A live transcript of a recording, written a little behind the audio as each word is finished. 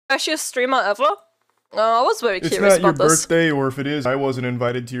trashiest streamer ever? I was very curious about this. It's not your birthday, or if it is, I wasn't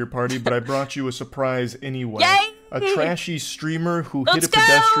invited to your party, but I brought you a surprise anyway. Yay! A trashy streamer who hit a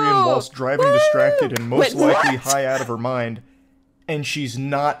pedestrian whilst driving distracted and most likely high out of her mind. And she's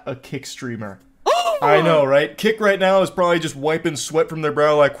not a Kick streamer. I know, right? Kick right now is probably just wiping sweat from their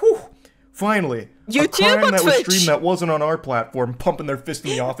brow like, whew, finally. YouTube a crime that was Twitch? streamed that wasn't on our platform, pumping their fist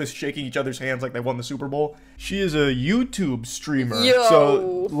in the office, shaking each other's hands like they won the Super Bowl. She is a YouTube streamer. Yo.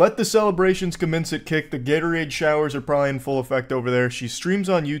 So let the celebrations commence at Kick. The Gatorade showers are probably in full effect over there. She streams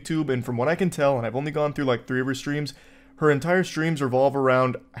on YouTube, and from what I can tell, and I've only gone through like 3 of her streams, her entire streams revolve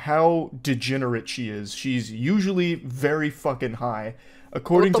around how degenerate she is. She's usually very fucking high.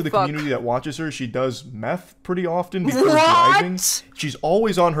 According to the community that watches her, she does meth pretty often before driving. She's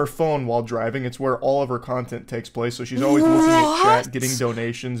always on her phone while driving. It's where all of her content takes place, so she's always looking at chat, getting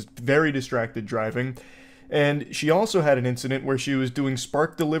donations, very distracted driving. And she also had an incident where she was doing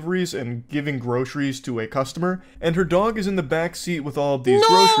Spark deliveries and giving groceries to a customer, and her dog is in the back seat with all of these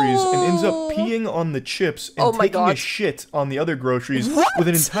groceries and ends up peeing on the chips and taking a shit on the other groceries with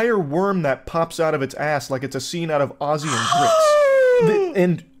an entire worm that pops out of its ass like it's a scene out of Ozzy and Drix.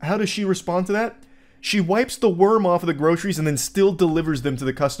 And how does she respond to that? She wipes the worm off of the groceries and then still delivers them to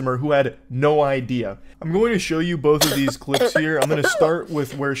the customer who had no idea. I'm going to show you both of these clips here. I'm going to start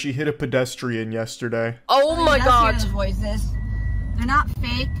with where she hit a pedestrian yesterday. Oh my god. Those voices. They're not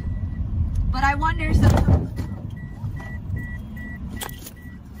fake, but I wonder some...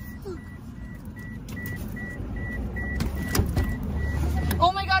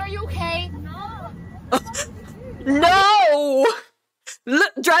 Oh my god, are you okay? No!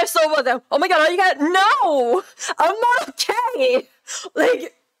 Drive slow with them. Oh my god, are you guys? No! I'm not okay!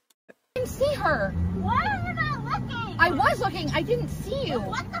 Like... I didn't see her. Why are you not looking? I was looking. I didn't see you.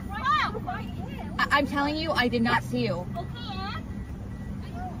 What the fuck? I'm telling you, I did not see you. Okay, Ann?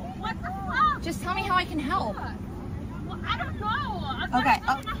 What the fuck? Just tell me how I can help. Well, I don't know. Okay.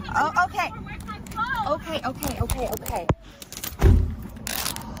 Okay.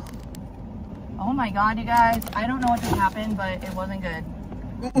 Oh my god, you guys. I don't know what just happened, but it wasn't good.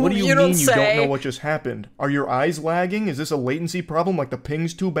 What do you mean you don't know what just happened? Are your eyes lagging? Is this a latency problem like the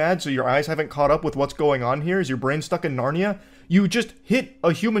ping's too bad so your eyes haven't caught up with what's going on here? Is your brain stuck in Narnia? You just hit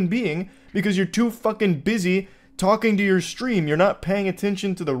a human being because you're too fucking busy talking to your stream. You're not paying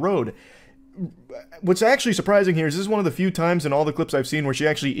attention to the road. What's actually surprising here is this is one of the few times in all the clips I've seen where she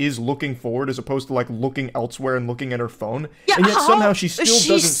actually is looking forward as opposed to like looking elsewhere and looking at her phone. Yeah, and yet somehow she still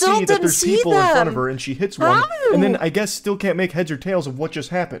doesn't see that there's people in front of her and she hits one and then I guess still can't make heads or tails of what just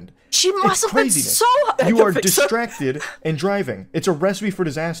happened. She must have been so... You are distracted and driving. It's a recipe for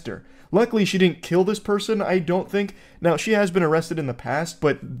disaster. Luckily, she didn't kill this person, I don't think. Now, she has been arrested in the past,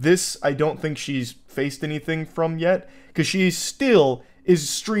 but this I don't think she's faced anything from yet because she still is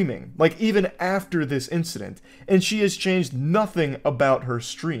streaming, like even after this incident, and she has changed nothing about her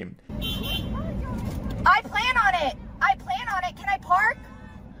stream. I plan on it. Can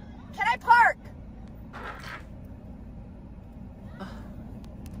I park?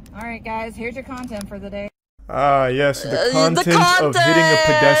 Alright guys, here's your content for the day. Ah, yes, the content of hitting a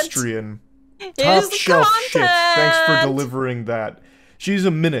pedestrian. Top shelf shit. Thanks for delivering that. She's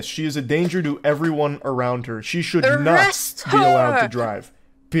a menace. She is a danger to everyone around her. She should not be allowed to drive.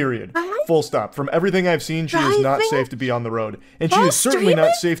 Period. Full stop. From everything I've seen, she is not safe to be on the road. And she is certainly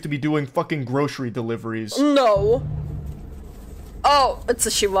not safe to be doing fucking grocery deliveries. No. Oh, it's a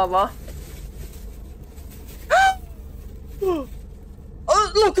chihuahua.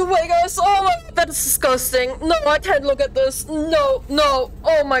 Oh, look away, guys. Oh my god, that is disgusting. No, I can't look at this. No.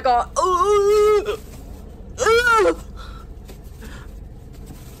 Oh my god.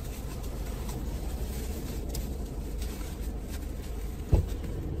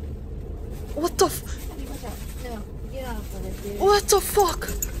 What the f- No, get off of it, dude. What the fuck?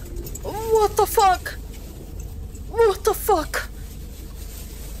 What the fuck? What the fuck?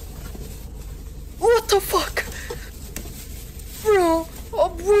 What the fuck? Bro, oh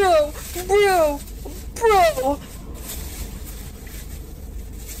bro.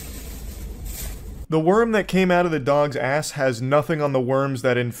 The worm that came out of the dog's ass has nothing on the worms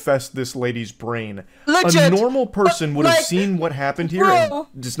that infest this lady's brain. Legit. A normal person would have seen what happened here, and Bro.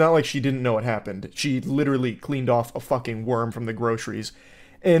 it's not like she didn't know what happened. She literally cleaned off a fucking worm from the groceries,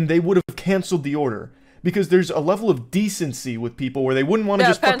 and they would have canceled the order. Because there's a level of decency with people where they wouldn't want to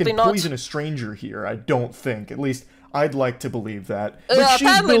just fucking poison a stranger here, I don't think. At least, I'd like to believe that. But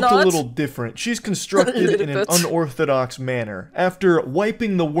she's built a little different. She's constructed in an unorthodox manner. After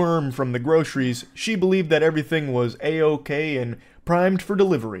wiping the worm from the groceries, she believed that everything was a-okay and primed for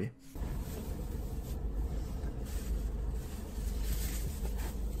delivery.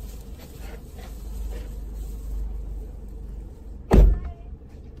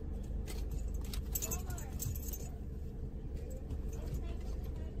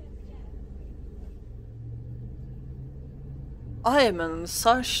 I am in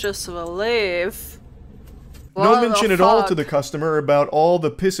such disbelief. No What mention the at all fuck? to the customer about all the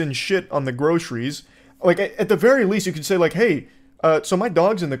piss and shit on the groceries. Like, at the very least, you could say, like, hey, so my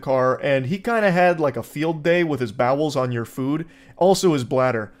dog's in the car, and he kind of had, like, a field day with his bowels on your food. Also his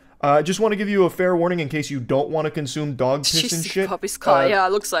bladder. I just want to give you a fair warning in case you don't want to consume dog piss She's and the shit. puppy's car. Yeah,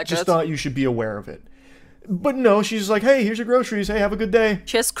 it looks like Just it. thought you should be aware of it. But no, she's like, hey, here's your groceries. Hey, have a good day.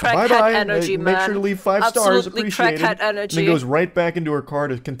 She has crackhead Bye-bye. energy, Make man. sure to leave 5 stars. Absolutely Appreciated. crackhead energy. And then goes right back into her car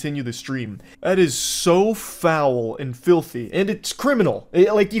to continue the stream. That is so foul and filthy. And it's criminal.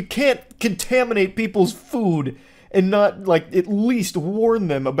 Like, you can't contaminate people's food and not, like, at least warn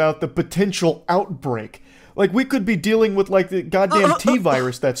them about the potential outbreak. Like, we could be dealing with, like, the goddamn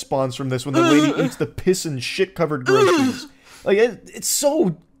T-virus that spawns from this when the lady eats the piss and shit-covered groceries. Like, it's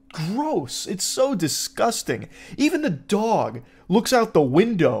so gross. It's so disgusting. Even the dog looks out the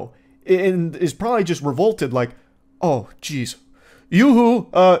window and is probably just revolted, like, oh, jeez. Yoo-hoo,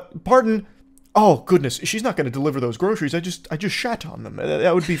 pardon. Oh, goodness, she's not going to deliver those groceries. I just shat on them.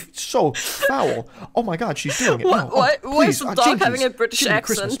 That would be so foul. Oh, my God, she's doing it. What? No. Why Oh, is please. the dog Jinkies. having a British Jiminy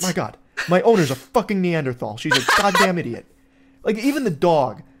accent? Christmas, my God. My owner's a fucking Neanderthal. She's a goddamn idiot. Like, even the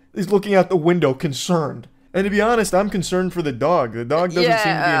dog is looking out the window concerned. And to be honest, I'm concerned for the dog. The dog doesn't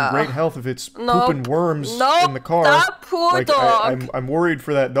seem to be in great health if it's pooping worms in the car. That poor dog. I'm worried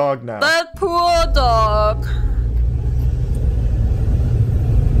for that dog now. That poor dog.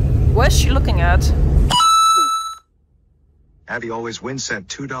 Where's she looking at? Abby always wins, sent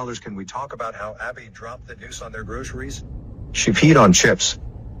 $2. Can we talk about how Abby dropped the deuce on their groceries? She peed on chips.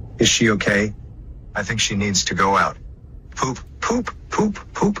 Is she okay? I think she needs to go out. Poop, poop, poop,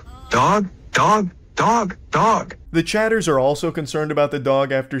 poop. Dog, dog, dog, dog. The chatters are also concerned about the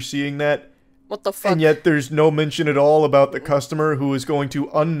dog after seeing that. What the fuck? And yet there's no mention at all about the customer who is going to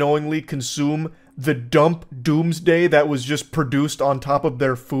unknowingly consume the dump doomsday that was just produced on top of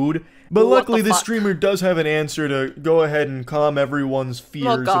their food. But What luckily the the fuck? streamer does have an answer to go ahead and calm everyone's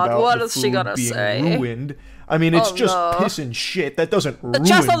fears God, about what the is she food gonna being say? ruined. I mean, it's Oh, just no. piss and shit. That doesn't ruin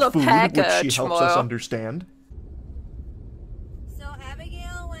just on the food, which package, she helps us Mo. understand. So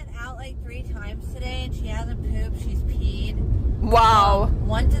Abigail went out like 3 times today and she hasn't pooped, she's peed. Wow.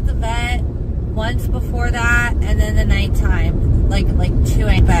 Once at the vet, once before that, and then the nighttime, like 2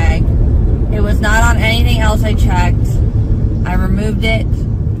 in a bag. It was not on anything else I checked. I removed it.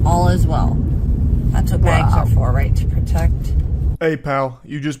 All is well. That's what bags are for, right? To protect. Hey pal,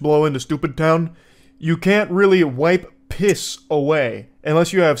 you just blow into Stupid Town? You can't really wipe piss away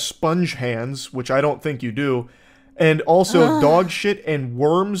unless you have sponge hands, which I don't think you do. And also dog shit and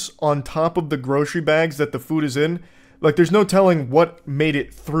worms on top of the grocery bags that the food is in. Like, there's no telling what made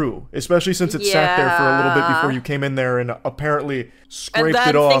it through, especially since it sat there for a little bit before you came in there and apparently scraped then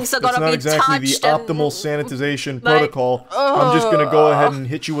it off. things are It's gonna not be exactly the touched and, optimal sanitization like, protocol. I'm just gonna go ahead and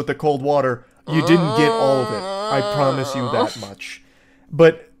hit you with the cold water. You didn't get all of it. I promise you that much.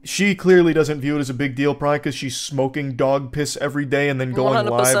 But she clearly doesn't view it as a big deal, probably because she's smoking dog piss every day and then going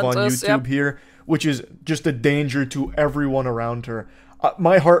live on 100% YouTube yep. here, which is just a danger to everyone around her.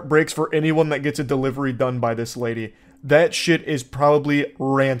 My heart breaks for anyone that gets a delivery done by this lady. That shit is probably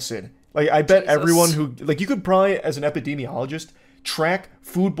rancid. Like, I bet Jesus. everyone who... Like, you could probably, as an epidemiologist, track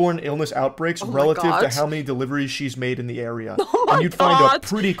foodborne illness outbreaks my relative God. to how many deliveries she's made in the area. Oh my and you'd find a God.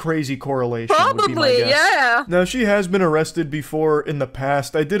 pretty crazy correlation, would be my Probably, guess. yeah. Now, she has been arrested before in the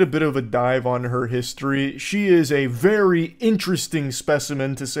past. I did a bit of a dive on her history. She is a very interesting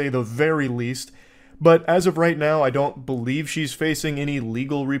specimen, to say the very least. But as of right now, I don't believe she's facing any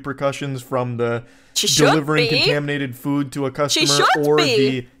legal repercussions from the She should delivering be. contaminated food to a customer should or be.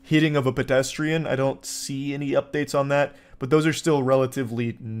 the hitting of a pedestrian. I don't see any updates on that, but those are still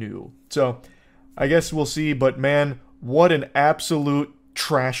relatively new. So, I guess we'll see, but man, what an absolute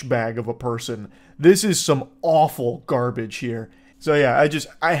trash bag of a person. This is some awful garbage here. So yeah,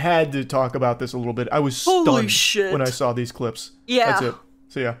 I had to talk about this a little bit. I was Holy stunned shit. when I saw these clips. Yeah. That's it.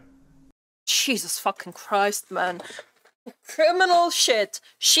 So yeah. Jesus fucking Christ, man. Criminal shit.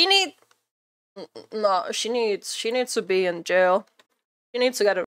 She needs to be in jail. She needs to get